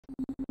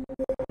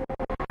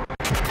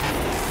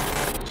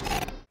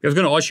I was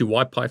going to ask you,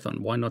 why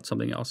Python? Why not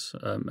something else?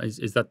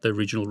 Is that the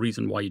original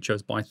reason why you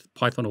chose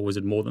Python, or was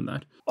it more than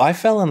that? I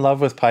fell in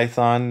love with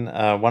Python.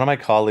 One of my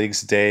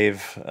colleagues,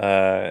 Dave,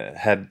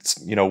 had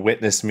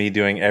witnessed me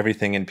doing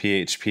everything in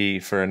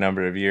PHP for a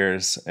number of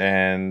years,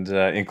 and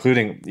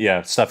including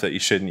stuff that you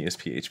shouldn't use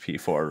PHP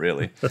for,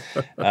 really.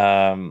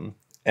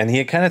 And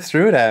he kind of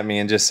threw it at me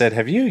and just said,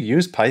 "Have you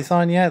used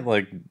Python yet?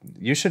 Like,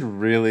 you should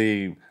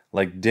really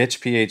ditch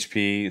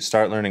PHP,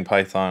 start learning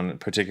Python,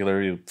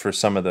 particularly for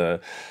some of the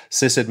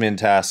sysadmin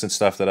tasks and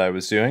stuff that I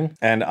was doing."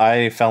 And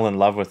I fell in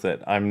love with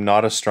it. I'm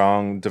not a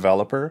strong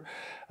developer.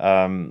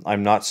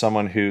 I'm not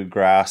someone who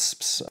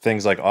grasps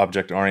things like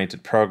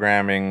object-oriented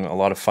programming, a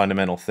lot of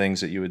fundamental things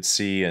that you would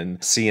see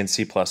in C and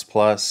C++.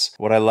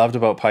 What I loved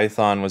about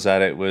Python was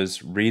that it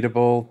was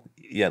readable,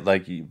 yet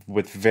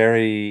with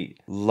very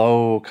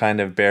low kind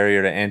of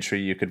barrier to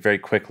entry. You could very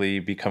quickly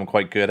become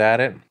quite good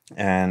at it.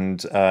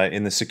 And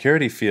in the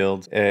security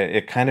field,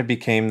 it kind of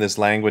became this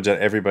language that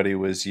everybody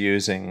was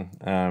using,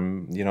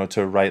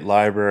 to write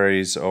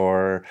libraries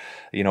or,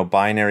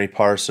 binary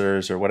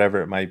parsers or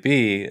whatever it might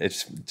be.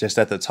 It's just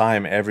at the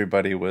time,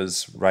 everybody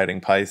was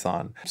writing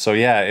Python. So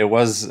yeah, it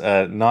was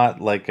not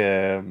like,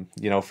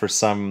 for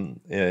some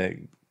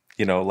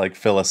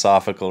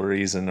philosophical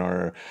reason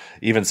or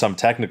even some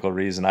technical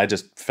reason. I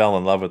just fell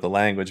in love with the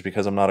language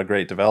because I'm not a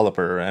great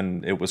developer,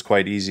 and it was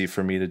quite easy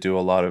for me to do a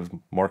lot of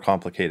more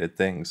complicated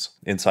things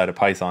inside of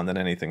Python than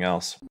anything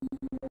else.